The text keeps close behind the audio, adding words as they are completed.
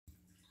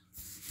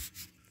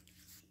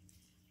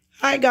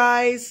Hi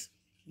guys,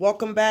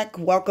 welcome back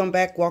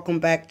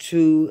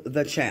to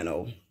the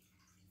channel.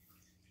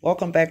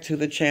 Welcome back to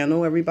the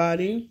channel,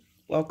 everybody.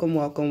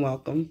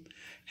 Welcome.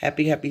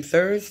 Happy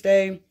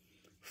Thursday.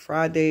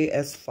 Friday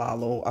as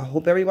follow. I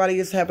hope everybody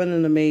is having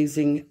an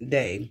amazing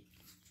day.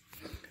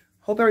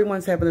 Hope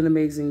everyone's having an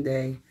amazing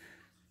day.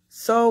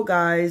 So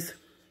guys,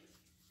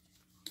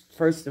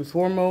 first and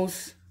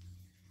foremost,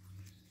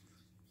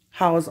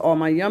 how is all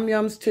my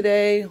yums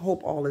today?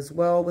 Hope all is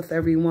well with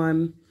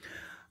everyone.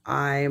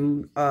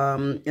 I'm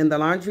in the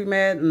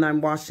laundromat and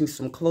I'm washing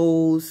some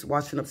clothes,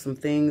 washing up some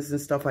things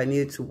and stuff I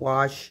needed to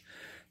wash.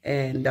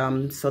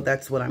 And so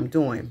that's what I'm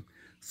doing.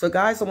 So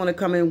guys, I want to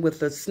come in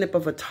with a snip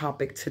of a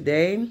topic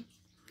today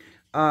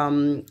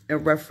in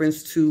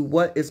reference to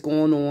what is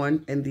going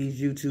on in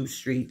these YouTube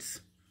streets.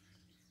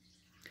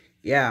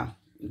 Yeah,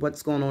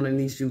 what's going on in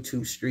these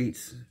YouTube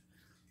streets?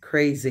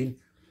 Crazy.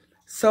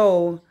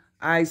 So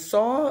I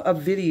saw a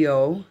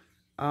video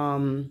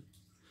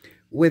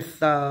with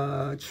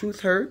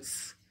Truth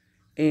Hurts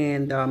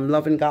and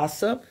Love and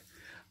Gossip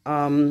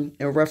in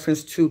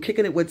reference to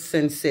Kicking It with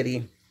Sin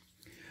City.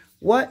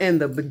 What in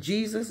the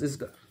bejesus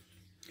is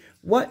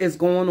what is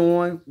going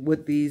on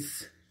with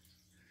these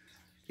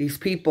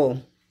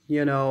people?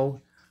 You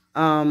know,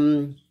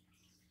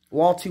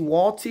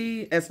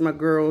 Walty, as my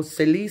girl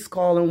Celise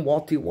call him,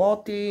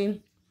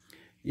 Walty.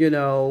 You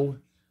know,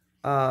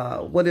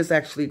 what is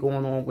actually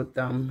going on with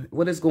them?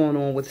 What is going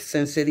on with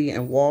Sin City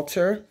and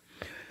Walter?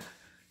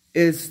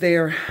 Is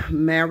their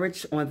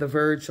marriage on the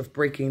verge of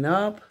breaking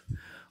up,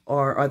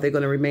 or are they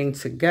going to remain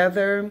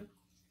together?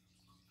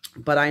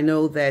 But I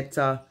know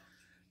that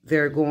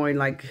they're going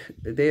like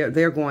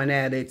they're going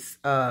at it.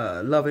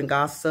 Love and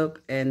Gossip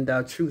and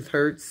Truth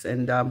Hurts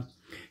and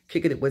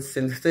Kicking It with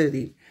Sin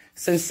City.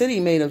 Sin City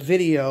made a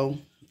video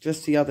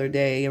just the other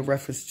day in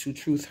reference to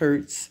Truth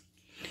Hurts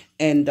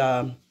and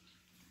Love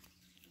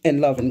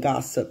and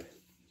Gossip.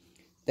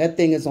 That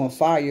thing is on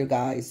fire,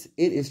 guys.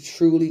 It is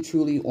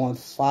truly on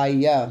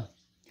fire.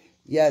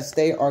 Yes,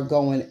 they are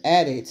going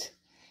at it.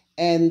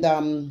 And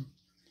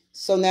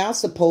so now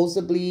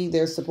supposedly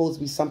there's supposed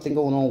to be something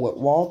going on with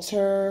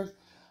Walter.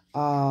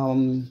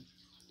 I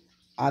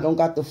don't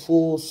got the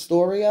full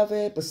story of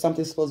it, but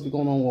something's supposed to be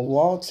going on with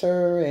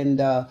Walter. And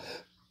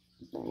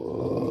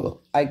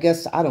I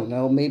guess, I don't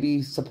know,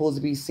 maybe supposed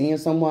to be seeing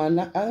someone.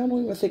 I don't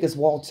even think it's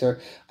Walter.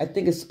 I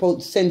think it's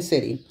supposed Sin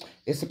City.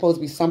 It's supposed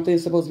to be something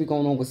supposed to be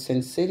going on with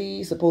Sin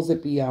City. Supposed to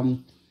be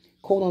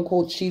quote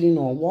unquote cheating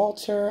on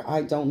Walter.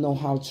 I don't know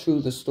how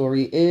true the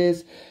story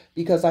is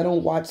because I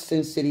don't watch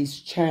Sin City's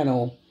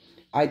channel.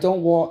 I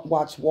don't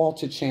watch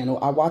Walter's channel.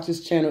 I watch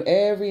his channel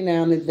every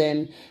now and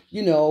then,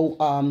 you know,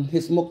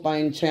 his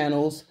mukbang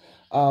channels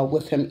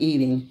with him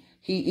eating.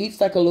 He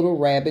eats like a little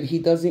rabbit. He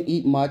doesn't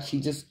eat much. He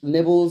just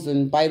nibbles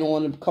and bite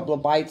on a couple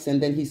of bites,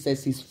 and then he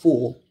says he's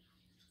full.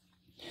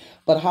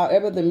 But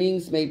however the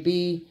means may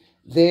be,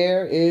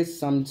 there is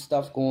some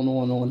stuff going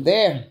on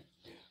there.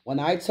 When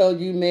I tell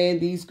you, man,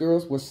 these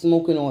girls were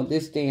smoking on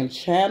this damn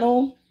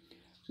channel,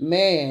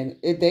 man,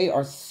 they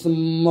are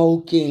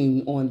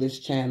smoking on this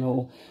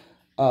channel.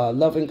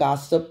 Love and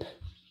Gossip,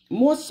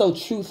 more so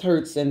Truth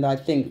Hurts, and I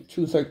think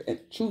Truth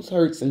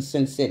Hurts and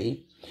Sin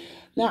City.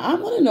 Now, I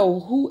want to know,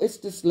 who is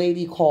this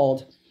lady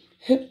called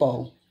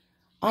Hippo?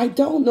 I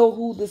don't know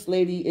who this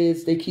lady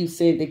is. They keep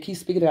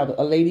speaking about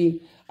a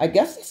lady. I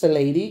guess it's a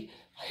lady,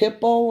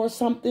 Hippo or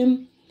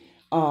something.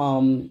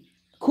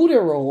 Cootie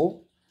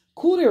roll,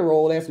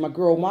 as my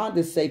girl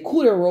Wanda say,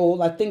 cootie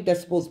roll. I think that's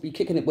supposed to be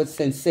Kicking It with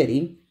Sin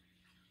City.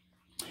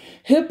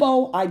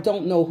 Hippo, I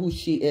don't know who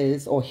she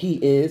is or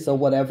he is or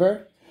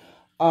whatever.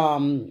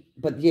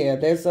 But yeah,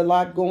 there's a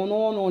lot going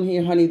on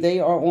here, honey. They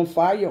are on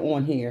fire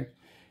on here.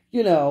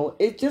 You know,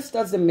 it just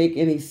doesn't make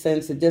any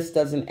sense. It just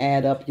doesn't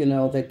add up, you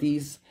know, that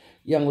these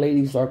young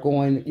ladies are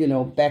going, you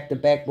know, back to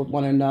back with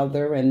one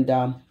another. And,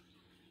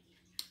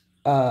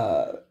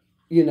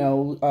 you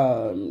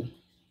know,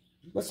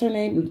 what's her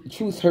name?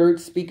 Truth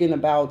Hurts, speaking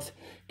about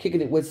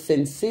Kicking It with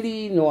Sin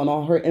City, knowing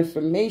all her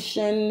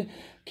information.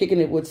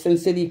 Kicking It with Sin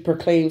City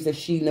proclaims that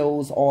she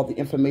knows all the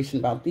information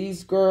about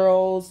these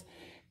girls.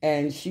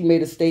 And she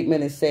made a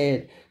statement and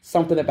said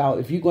something about,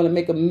 if you're going to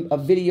make a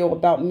video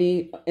about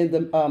me in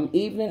the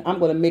evening, I'm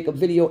going to make a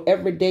video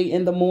every day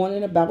in the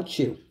morning about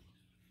you.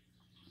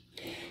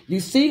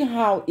 You see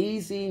how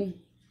easy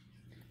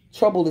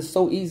trouble is,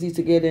 so easy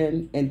to get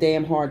in and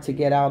damn hard to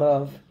get out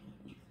of?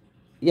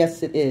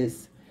 Yes, it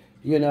is.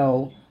 You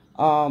know,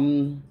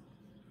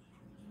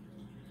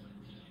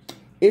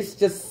 it's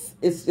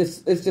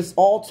just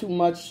all too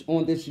much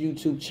on this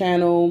YouTube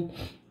channel.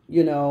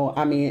 You know,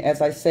 I mean,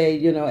 as I say,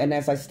 you know, and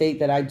as I state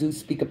that I do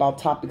speak about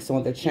topics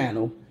on the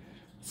channel,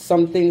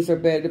 some things are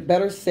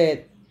better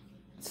said.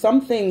 Some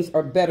things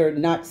are better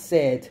not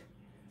said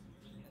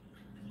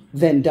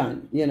than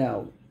done. You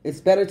know,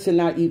 it's better to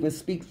not even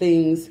speak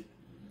things,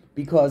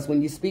 because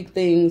when you speak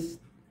things,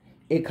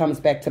 it comes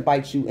back to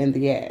bite you in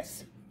the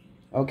ass.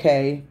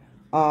 Okay.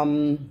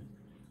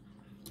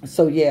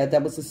 So yeah,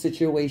 that was the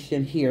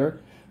situation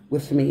here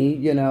with me,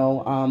 you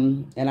know,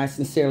 and I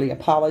sincerely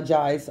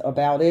apologize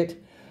about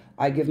it.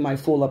 I give my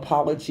full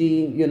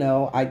apology. You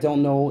know, I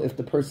don't know if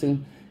the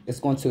person is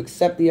going to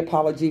accept the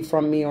apology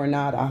from me or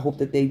not. I hope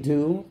that they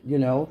do. You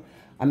know,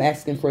 I'm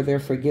asking for their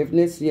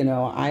forgiveness. You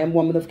know, I am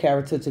woman of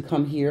character to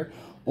come here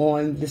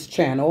on this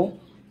channel,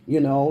 you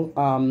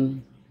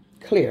know,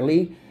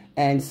 clearly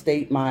and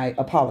state my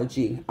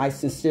apology. I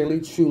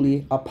sincerely,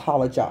 truly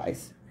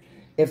apologize.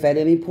 If at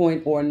any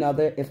point or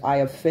another, if I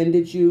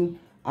offended you,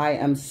 I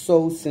am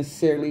so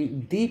sincerely,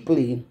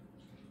 deeply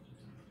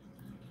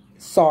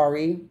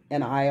sorry,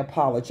 and I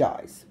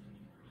apologize.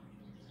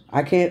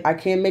 I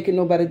can't make it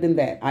no better than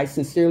that. I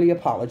sincerely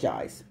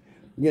apologize.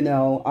 You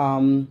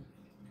know,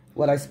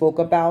 what I spoke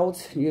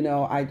about, you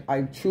know,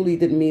 I truly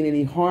didn't mean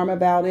any harm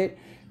about it.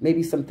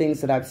 Maybe some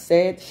things that I've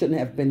said shouldn't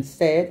have been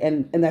said,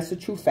 and that's a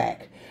true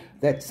fact,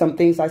 that some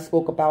things I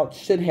spoke about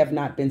should have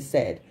not been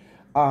said.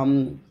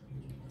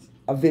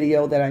 A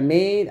video that I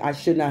made, I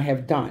should not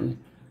have done.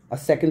 A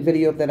second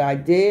video that I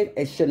did,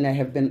 it shouldn't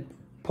have been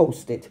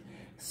posted.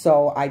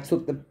 So I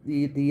took the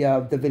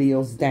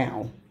videos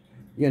down,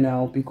 you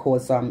know,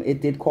 because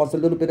it did cause a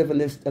little bit of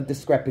a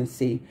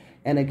discrepancy.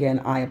 And again,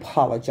 I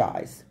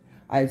apologize.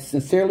 I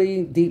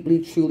sincerely,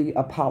 deeply, truly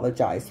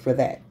apologize for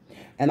that.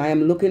 And I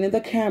am looking in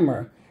the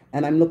camera,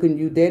 and I'm looking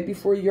you dead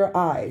before your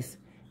eyes,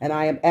 and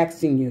I am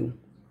asking you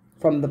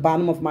from the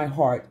bottom of my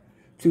heart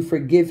to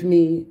forgive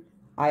me.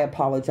 I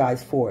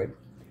apologize for it.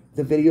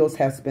 The videos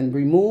has been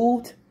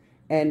removed,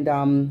 and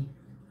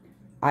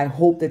I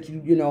hope that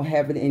you know,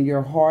 have it in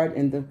your heart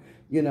and the,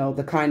 you know,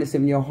 the kindness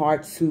in your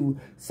heart to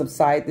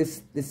subside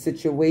this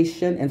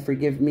situation and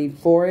forgive me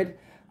for it.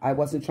 I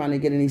wasn't trying to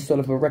get any sort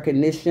of a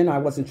recognition. I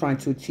wasn't trying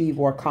to achieve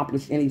or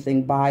accomplish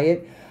anything by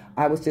it.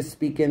 I was just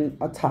speaking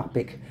a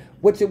topic,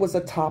 which it was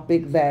a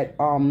topic that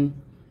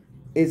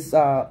is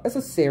it's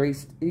a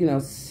serious, you know,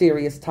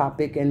 serious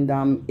topic, and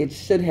it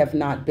should have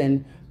not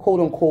been quote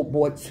unquote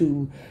brought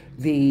to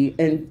the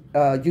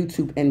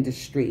YouTube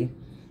industry,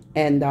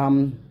 and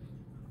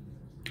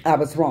I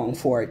was wrong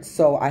for it.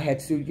 So I had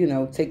to, you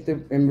know, take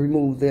and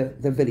remove the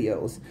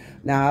videos.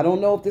 Now, I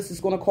don't know if this is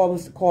going to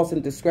cause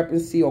some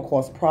discrepancy or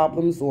cause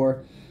problems,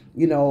 or,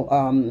 you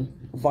know,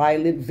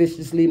 violent,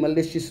 viciously,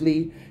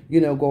 maliciously,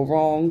 you know, go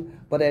wrong.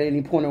 But at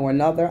any point or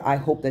another, I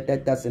hope that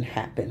that doesn't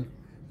happen.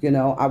 You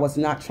know, I was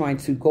not trying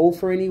to go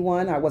for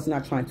anyone. I was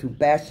not trying to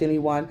bash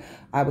anyone.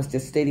 I was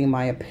just stating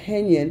my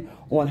opinion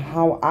on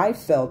how I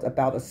felt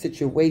about a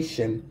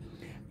situation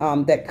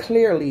that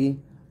clearly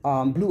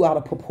blew out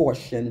of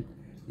proportion.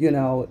 You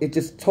know, it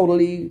just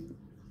totally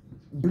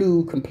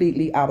blew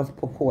completely out of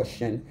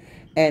proportion.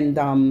 And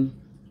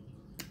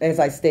as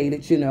I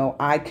stated, you know,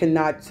 I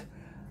cannot,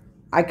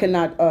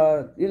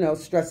 you know,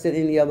 stress it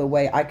any other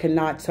way. I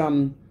cannot,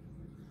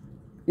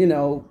 you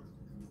know,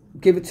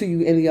 give it to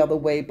you any other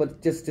way,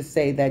 but just to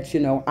say that, you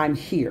know, I'm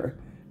here.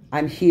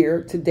 I'm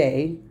here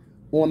today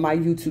on my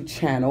YouTube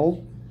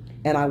channel,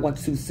 and I want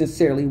to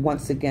sincerely,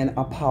 once again,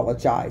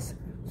 apologize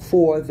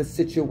for the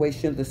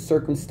situation, the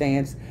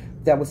circumstance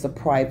that was a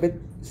private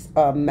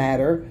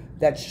matter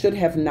that should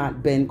have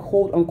not been,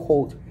 quote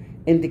unquote,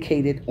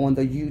 indicated on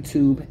the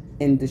YouTube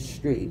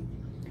industry.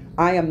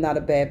 I am not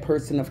a bad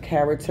person of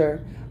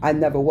character. I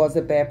never was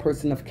a bad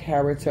person of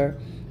character.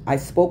 I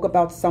spoke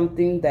about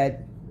something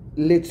that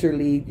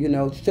literally, you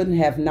know, shouldn't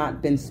have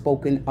not been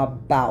spoken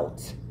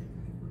about.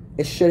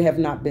 It should have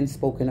not been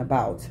spoken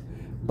about.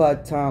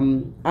 But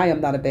I am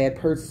not a bad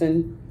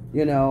person,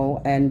 you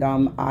know, and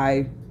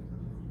I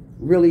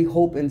really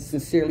hope and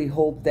sincerely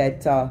hope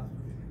that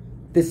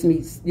this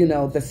meets, you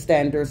know, the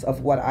standards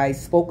of what I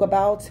spoke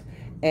about.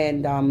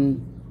 And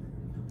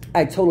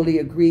I totally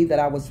agree that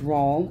I was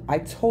wrong. I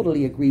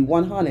totally agree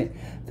 100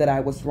 that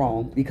I was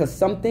wrong, because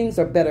some things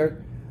are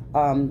better,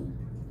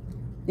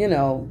 you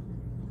know,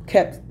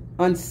 kept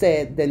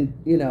unsaid than,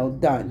 you know,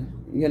 done,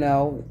 you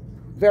know,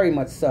 very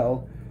much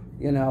so,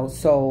 you know.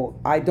 So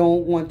I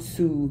don't want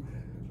to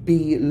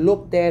be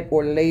looked at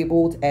or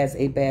labeled as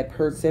a bad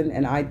person,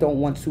 and I don't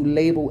want to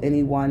label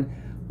anyone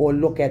or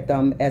look at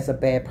them as a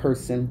bad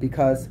person,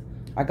 because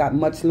I got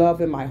much love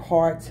in my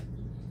heart,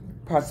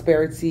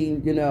 prosperity,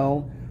 you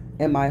know,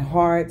 in my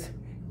heart,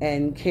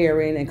 and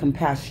caring and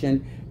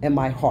compassion in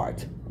my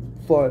heart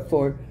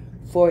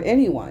for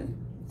anyone,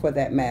 for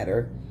that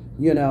matter,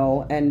 you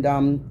know.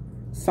 And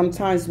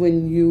sometimes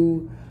when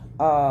you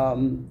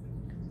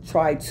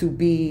try to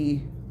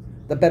be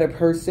the better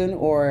person,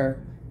 or,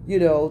 you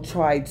know,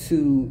 try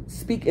to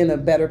speak in a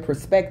better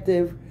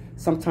perspective,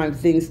 sometimes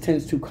things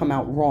tend to come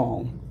out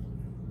wrong.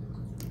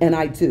 And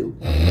I do,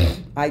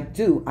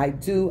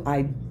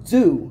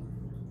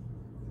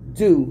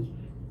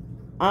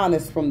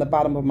 honest from the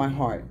bottom of my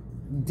heart,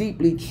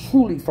 deeply,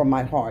 truly from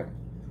my heart,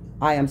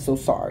 I am so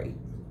sorry.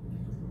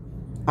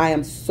 I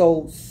am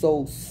so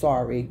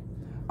sorry.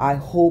 I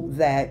hope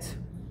that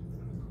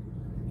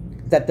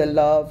the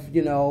love,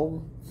 you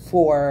know,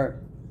 for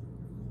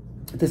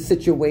the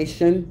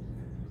situation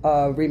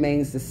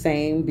remains the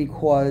same,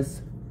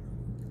 because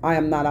I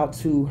am not out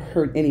to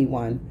hurt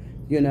anyone.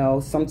 You know,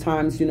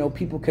 sometimes, you know,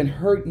 people can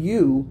hurt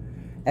you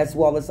as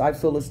well as I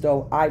feel as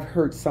though I've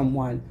hurt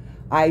someone.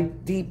 I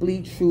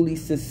deeply, truly,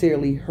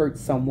 sincerely hurt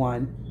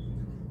someone.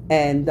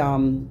 And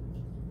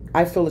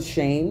I feel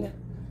ashamed.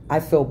 I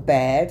feel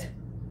bad.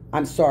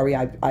 I'm sorry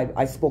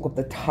I spoke of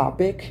the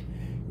topic,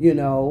 you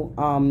know.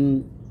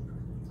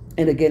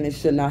 And again, it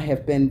should not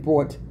have been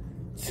brought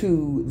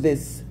to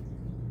this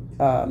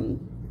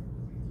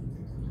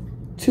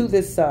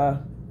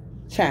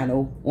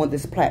channel on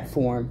this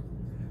platform.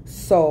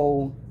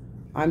 So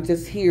I'm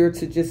just here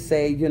to just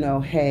say, you know,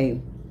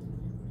 hey,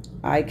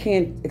 I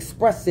can't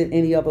express it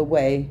any other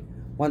way.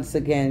 Once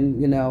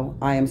again, you know,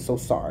 I am so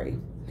sorry.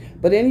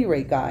 But at any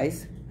rate,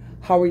 guys,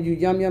 how are you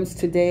yum-yums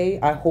today?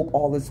 I hope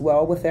all is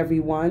well with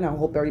everyone. I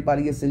hope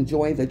everybody is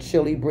enjoying the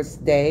chilly,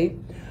 brisk day.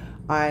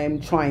 I'm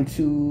trying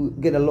to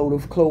get a load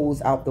of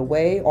clothes out the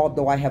way,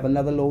 although I have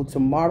another load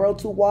tomorrow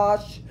to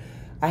wash.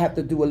 I have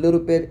to do a little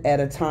bit at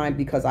a time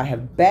because I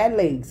have bad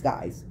legs,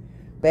 guys.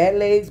 Bad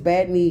legs,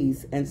 bad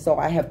knees. And so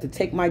I have to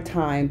take my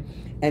time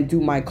and do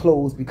my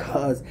clothes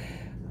because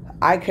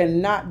I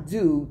cannot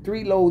do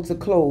 3 loads of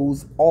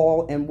clothes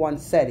all in one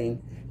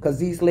setting because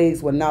these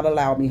legs will not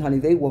allow me, honey.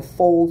 They will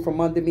fold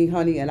from under me,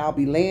 honey, and I'll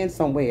be laying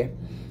somewhere,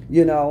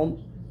 you know.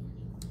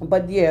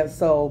 But yeah,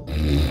 so,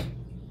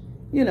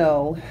 you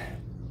know,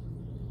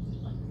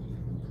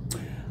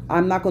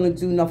 I'm not going to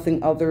do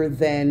nothing other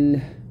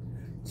than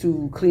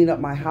to clean up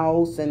my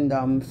house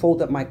and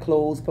fold up my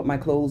clothes, put my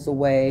clothes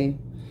away.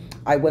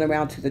 I went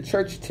around to the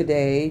church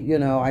today. You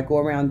know, I go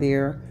around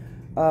there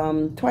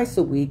twice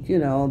a week. You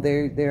know,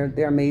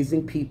 they're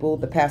amazing people.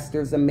 The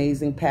pastor's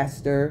amazing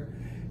pastor.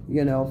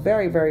 You know,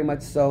 very, very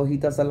much so. He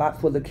does a lot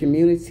for the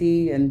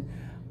community, and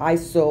I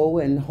so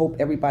and hope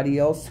everybody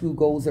else who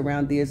goes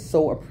around there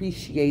so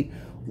appreciate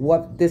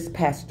what this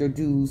pastor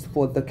does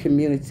for the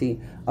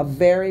community. A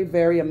very,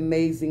 very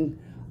amazing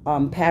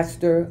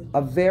pastor,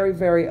 a very,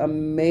 very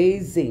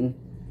amazing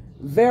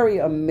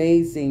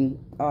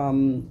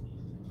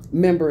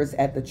members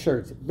at the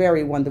church.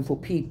 Very wonderful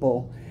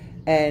people.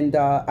 And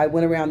I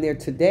went around there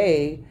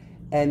today,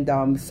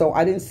 and so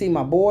I didn't see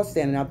my boy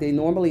standing out there.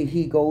 Normally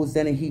he goes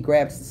in and he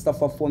grabs the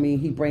stuff up for me,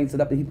 he brings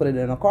it up and he put it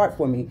in a cart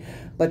for me.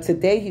 But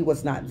today he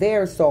was not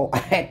there, so I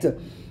had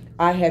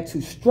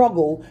to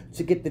struggle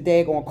to get the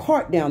daggone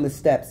cart down the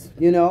steps,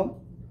 you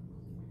know.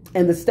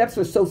 And the steps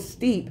were so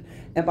steep,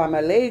 and by my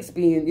legs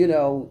being, you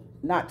know,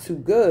 not too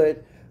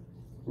good,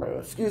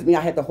 excuse me,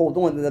 I had to hold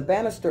on. The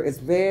banister is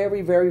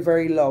very, very,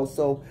 very low.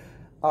 So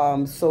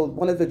so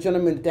one of the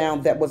gentlemen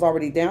down that was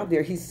already down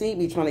there, he seen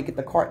me trying to get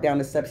the cart down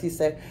the steps. He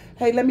said,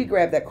 hey, let me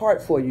grab that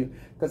cart for you.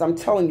 Because I'm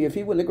telling you, if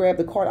he wouldn't have grabbed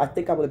the cart, I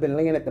think I would have been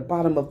laying at the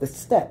bottom of the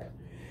step.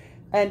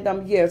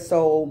 And yeah,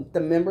 so the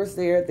members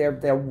there,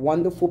 they're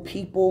wonderful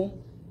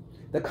people.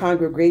 The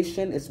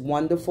congregation is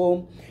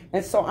wonderful.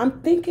 And so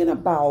I'm thinking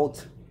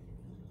about,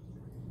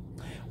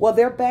 well,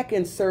 they're back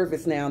in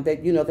service now.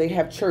 That, you know, they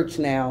have church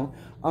now.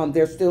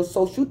 They're still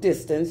social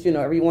distance. You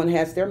know, everyone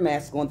has their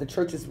mask on. The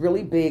church is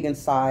really big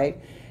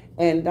inside.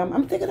 And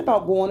I'm thinking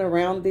about going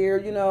around there,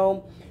 you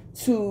know,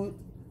 to,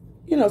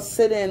 you know,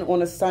 sit in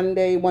on a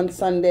Sunday, one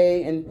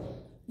Sunday, and,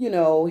 you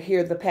know,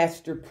 hear the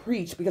pastor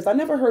preach. Because I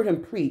never heard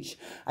him preach.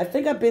 I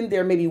think I've been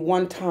there maybe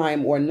one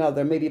time or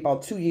another, maybe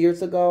about 2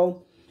 years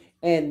ago.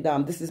 And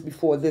this is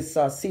before this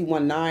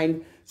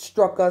C-19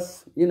 struck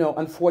us, you know,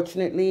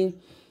 unfortunately.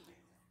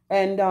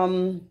 And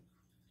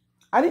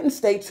I didn't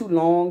stay too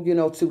long, you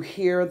know, to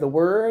hear the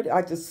word.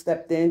 I just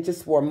stepped in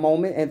just for a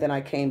moment, and then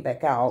I came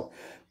back out.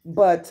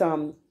 But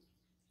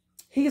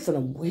he's a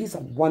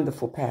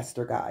wonderful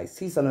pastor, guys.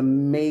 He's an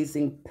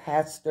amazing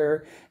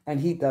pastor, and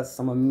he does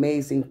some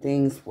amazing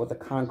things for the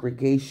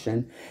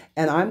congregation.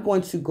 And I'm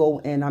going to go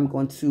in. I'm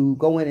going to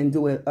go in and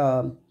do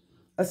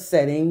a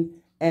setting.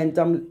 And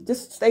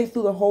just stay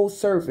through the whole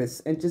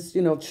service and just,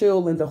 you know,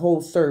 chill in the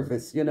whole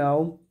service, you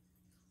know,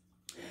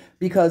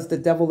 because the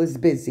devil is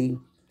busy.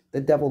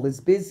 The devil is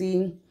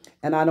busy.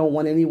 And I don't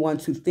want anyone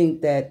to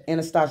think that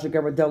Anastasia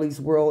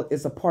GHIRADELLI'S world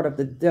is a part of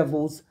the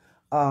devil's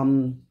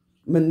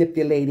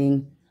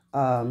manipulating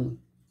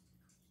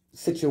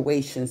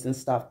situations and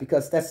stuff,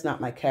 because that's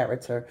not my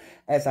character,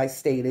 as I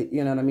stated.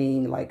 You know what I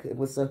mean? Like, it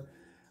was a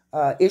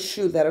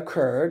issue that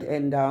occurred,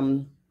 and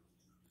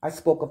I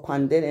spoke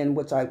upon it, and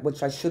which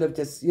I should have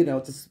just, you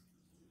know, just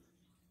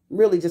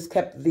really just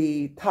kept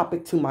the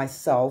topic to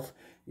myself,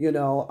 you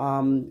know.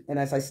 And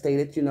as I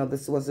stated, you know,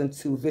 this wasn't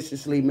to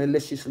viciously,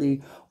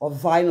 maliciously, or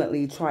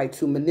violently try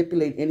to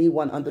manipulate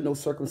anyone under no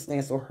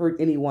circumstance, or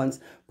hurt anyone's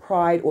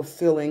pride or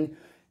feeling,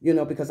 you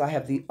know, because I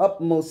have the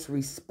utmost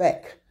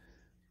respect.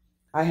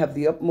 I have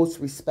the utmost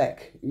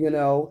respect, you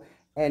know,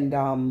 and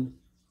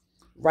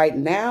right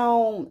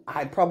now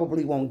I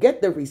probably won't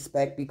get the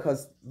respect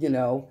because, you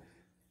know,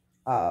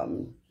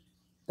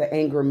 the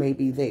anger may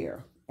be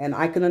there, and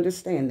I can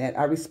understand that.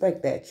 I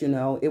respect that. You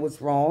know, it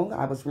was wrong.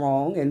 I was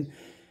wrong. And,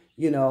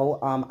 you know,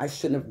 I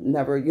shouldn't have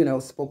never, you know,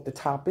 spoke the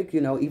topic,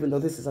 you know, even though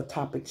this is a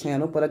topic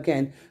channel. But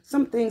again,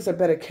 some things are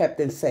better kept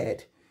than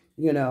said,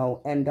 you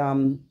know,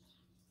 and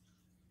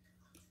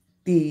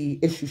the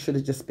issue should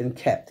have just been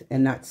kept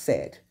and not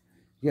said.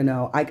 You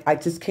know, I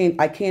just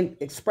can't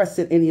express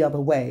it any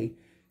other way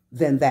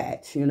than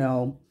that, you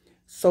know.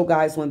 So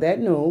guys, on that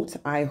note,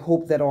 I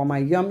hope that all my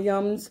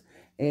yum-yums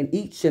And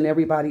each and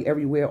everybody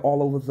everywhere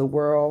all over the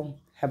world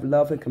have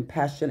love and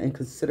compassion and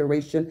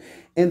consideration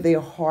in their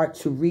heart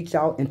to reach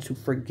out and to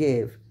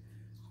forgive.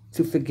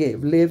 To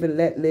forgive. Live and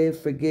let live.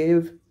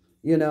 Forgive,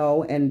 you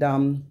know, and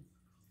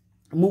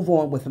move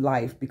on with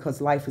life,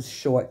 because life is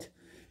short,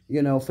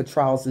 you know, for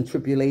trials and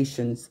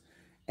tribulations.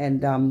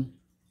 And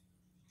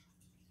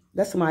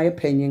that's my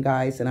opinion,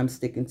 guys, and I'm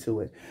sticking to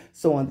it.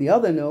 So on the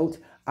other note,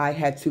 I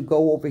had to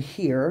go over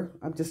here.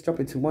 I'm just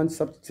jumping to one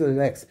subject to the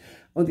next.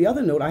 On the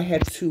other note, I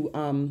had to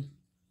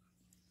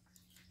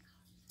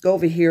go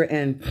over here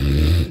and,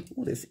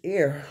 oh, this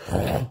air,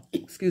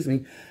 excuse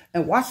me,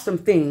 and wash some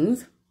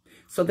things.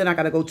 So then I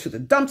got to go to the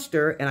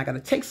dumpster and I got to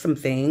take some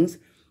things.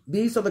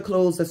 These are the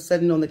clothes that's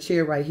sitting on the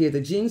chair right here.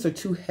 The jeans are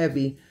too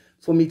heavy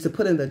for me to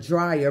put in the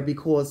dryer,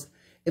 because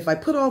if I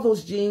put all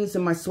those jeans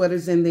and my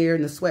sweaters in there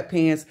and the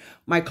sweatpants,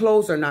 my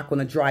clothes are not going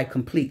to dry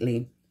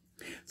completely.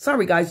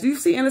 Sorry, guys. Do you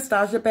see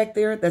Anastasia back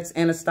there? That's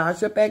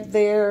Anastasia back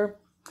there.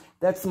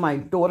 That's my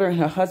daughter and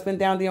her husband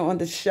down there on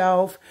the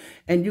shelf.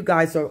 And you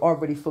guys are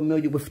already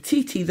familiar with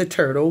TT the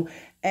turtle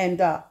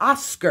and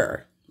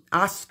Oscar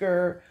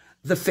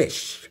the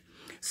fish.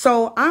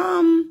 So,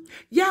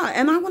 yeah,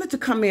 and I wanted to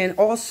come in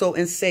also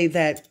and say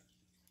that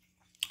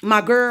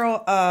my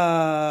girl,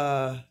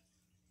 oh,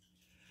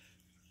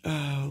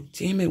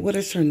 damn it, what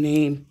is her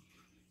name?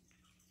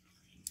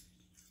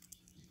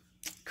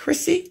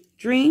 Chrissy,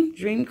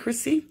 Dream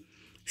Chrissy.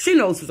 She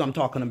knows what I'm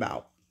talking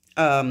about.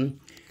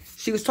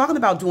 She was talking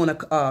about doing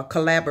a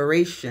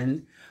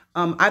collaboration.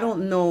 I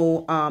don't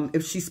know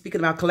if she's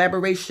speaking about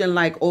collaboration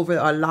like over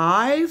a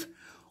live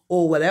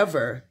or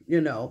whatever,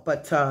 you know.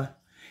 But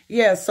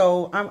yeah,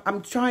 so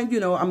I'm trying, you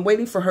know, I'm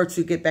waiting for her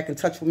to get back in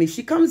touch with me.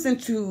 She comes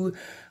into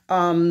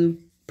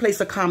place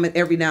a comment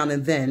every now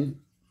and then.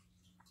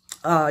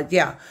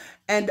 Yeah.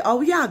 And oh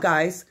yeah,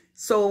 guys.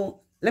 So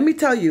let me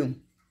tell you,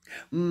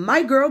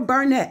 my girl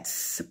Barnett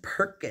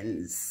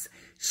Perkins,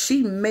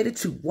 she made it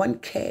to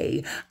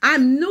 1K. I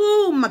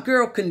knew my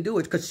girl can do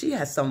it because she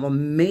has some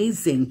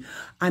amazing,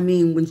 I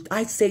mean, when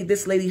I say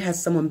this lady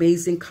has some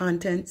amazing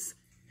contents,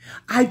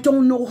 I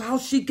don't know how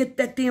she get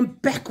that damn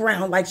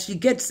background like she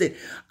gets it.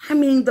 I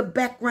mean, the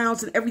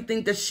backgrounds and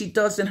everything that she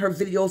does in her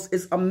videos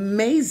is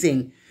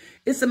amazing.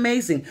 It's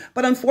amazing.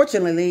 But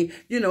unfortunately,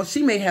 you know,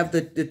 she may have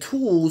the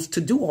tools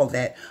to do all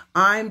that.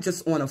 I'm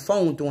just on a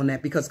phone doing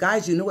that because,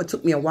 guys, you know, it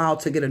took me a while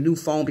to get a new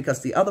phone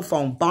because the other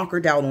phone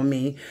bonkered out on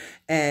me.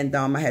 And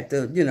I had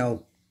to, you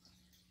know,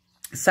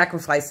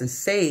 sacrifice and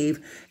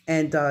save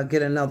and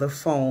get another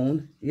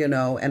phone, you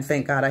know, and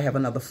thank God I have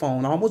another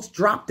phone. I almost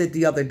dropped it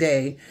the other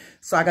day.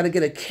 So I got to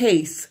get a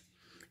case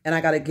and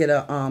I got to get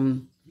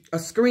a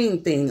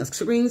screen thing, a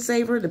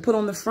screensaver to put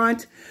on the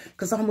front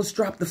because I almost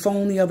dropped the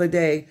phone the other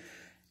day.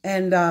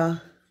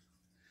 And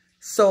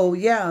so,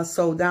 yeah,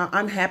 so now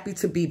I'm happy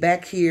to be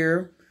back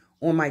here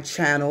on my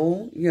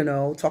channel, you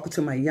know, talking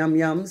to my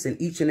yum-yums and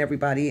each and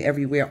everybody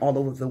everywhere all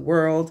over the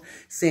world,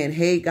 saying,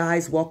 hey,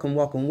 guys, welcome,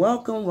 welcome,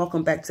 welcome.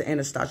 Welcome back to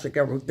Anastasia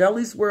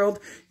GHIRADELLI'S World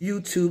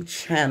YouTube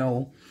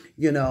channel.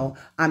 You know,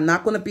 I'm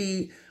not going to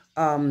be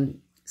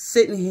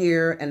sitting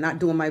here and not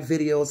doing my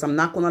videos. I'm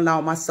not going to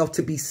allow myself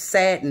to be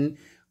saddened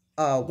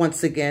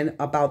once again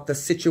about the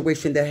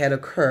situation that had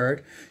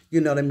occurred.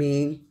 You know what I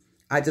mean?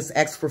 I just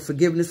ask for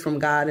forgiveness from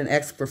God and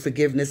ask for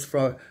forgiveness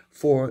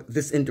for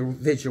this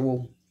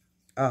individual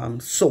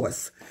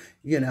source,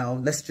 you know,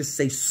 let's just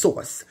say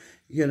source,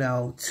 you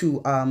know,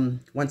 to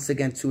once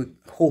again, to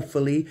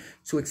hopefully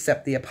to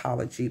accept the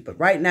apology. But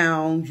right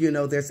now, you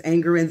know, there's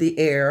anger in the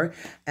air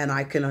and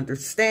I can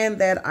understand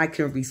that. I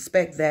can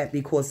respect that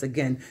because,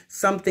 again,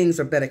 some things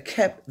are better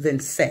kept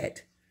than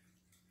said.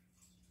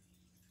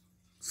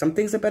 Some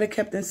things are better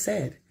kept than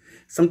said.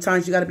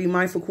 Sometimes you got to be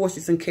mindful,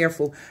 cautious, and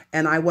careful.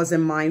 And I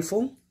wasn't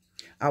mindful.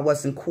 I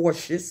wasn't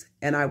cautious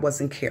and I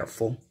wasn't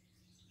careful.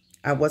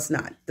 I was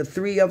not. The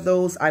three of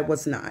those, I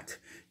was not,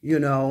 you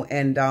know,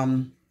 and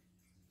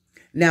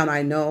now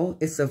I know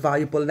it's a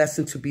valuable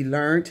lesson to be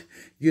learned.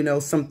 You know,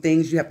 some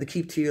things you have to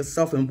keep to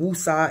yourself and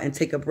woosah and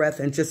take a breath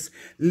and just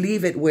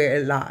leave it where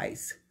it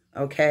lies.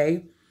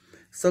 Okay.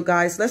 So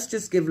guys, let's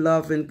just give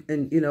love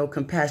and you know,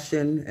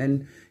 compassion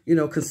and, you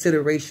know,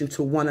 consideration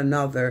to one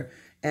another.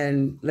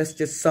 And let's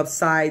just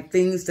subside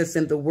things that's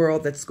in the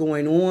world that's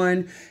going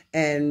on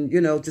and,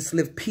 you know, just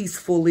live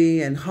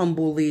peacefully and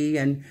humbly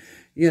and,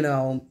 you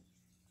know,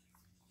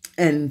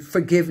 and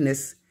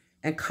forgiveness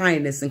and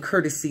kindness and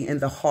courtesy in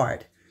the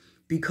heart,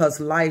 because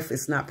life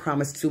is not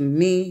promised to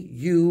me,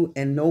 you,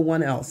 and no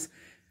one else.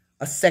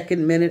 A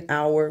second, minute,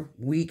 hour,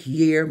 week,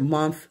 year,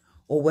 month,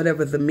 or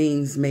whatever the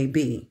means may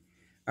be.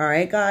 All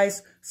right,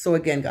 guys. So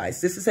again, guys,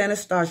 this is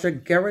Anastasia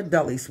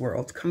GHIRADELLI'S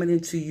World coming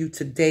into you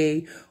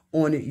today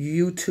on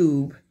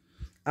YouTube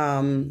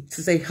to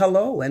say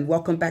hello and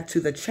welcome back to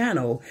the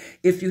channel.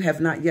 If you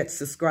have not yet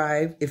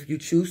subscribed, if you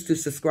choose to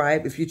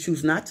subscribe, if you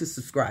choose not to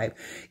subscribe,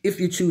 if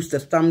you choose to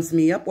thumbs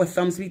me up or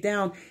thumbs me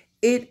down,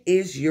 it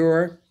is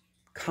your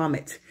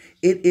comment.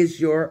 It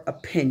is your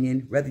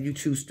opinion, whether you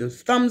choose to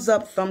thumbs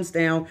up, thumbs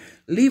down,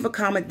 leave a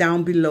comment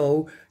down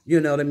below,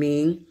 you know what I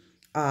mean?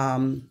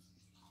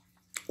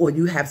 or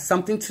you have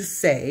something to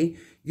say,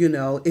 you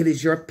know, it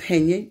is your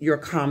opinion, your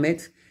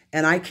comment,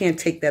 and I can't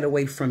take that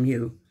away from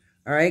you.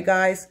 All right,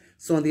 guys?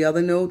 So on the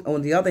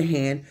other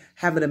hand,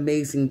 have an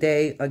amazing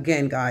day.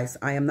 Again, guys,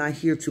 I am not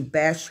here to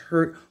bash,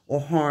 hurt, or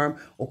harm,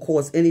 or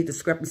cause any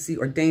discrepancy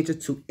or danger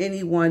to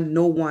anyone,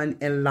 no one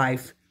in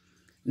life.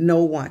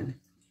 No one.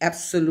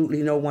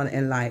 Absolutely no one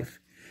in life.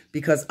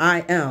 Because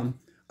I am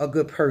a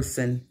good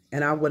person,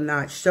 and I will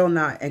not, shall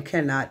not, and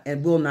cannot,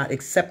 and will not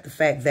accept the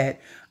fact that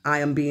I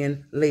am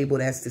being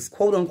labeled as this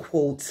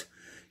quote-unquote,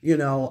 you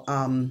know,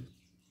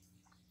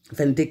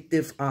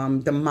 vindictive,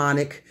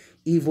 demonic,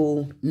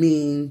 evil,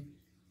 mean,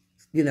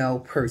 you know,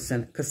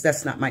 person, because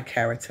that's not my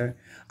character.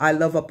 I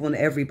love up on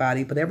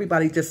everybody, but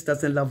everybody just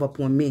doesn't love up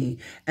on me.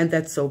 And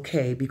that's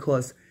okay,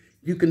 because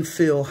you can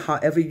feel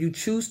however you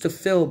choose to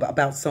feel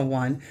about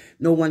someone.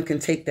 No one can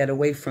take that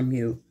away from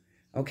you.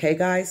 Okay,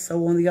 guys?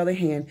 So on the other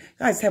hand,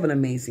 guys, have an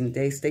amazing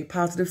day. Stay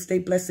positive, stay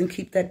blessed, and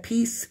keep that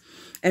peace.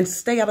 And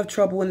stay out of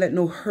trouble and let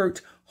no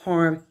hurt,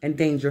 harm, and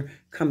danger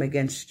come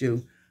against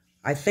you.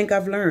 I think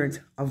I've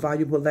learned a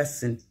valuable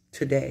lesson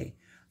today.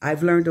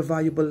 I've learned a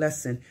valuable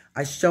lesson.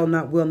 I shall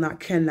not, will not,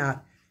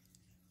 cannot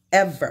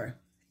ever,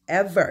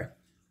 ever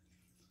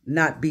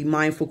not be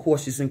mindful,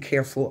 cautious, and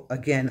careful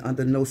again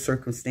under no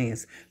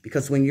circumstance.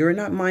 Because when you're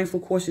not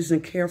mindful, cautious,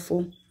 and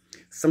careful,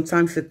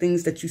 sometimes the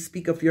things that you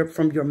speak of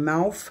from your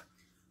mouth,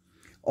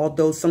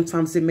 although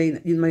sometimes you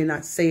may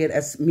not say it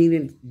as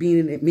meaning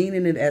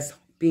it as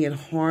being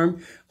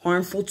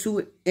harmful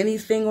to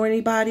anything or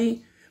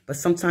anybody, but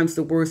sometimes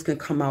the words can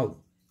come out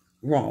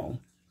wrong.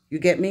 You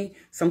get me?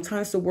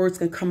 Sometimes the words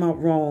can come out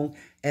wrong,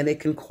 and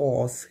it can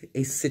cause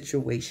a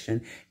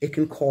situation. It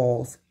can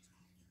cause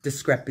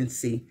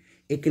discrepancy.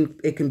 It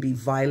can be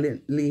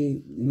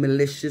violently,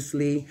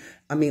 maliciously.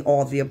 I mean,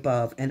 all the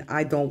above. And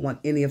I don't want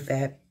any of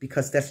that,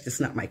 because that's just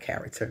not my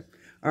character.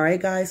 All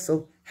right, guys?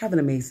 So have an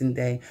amazing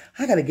day.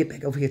 I got to get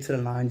back over here to the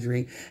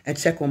laundry and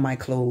check on my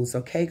clothes.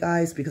 Okay,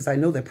 guys? Because I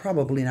know they're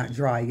probably not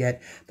dry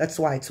yet. That's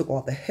why I took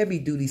all the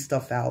heavy-duty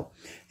stuff out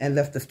and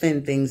left the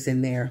thin things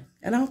in there.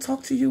 And I'll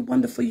talk to you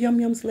wonderful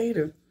yum-yums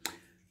later.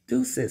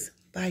 Deuces.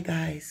 Bye,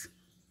 guys.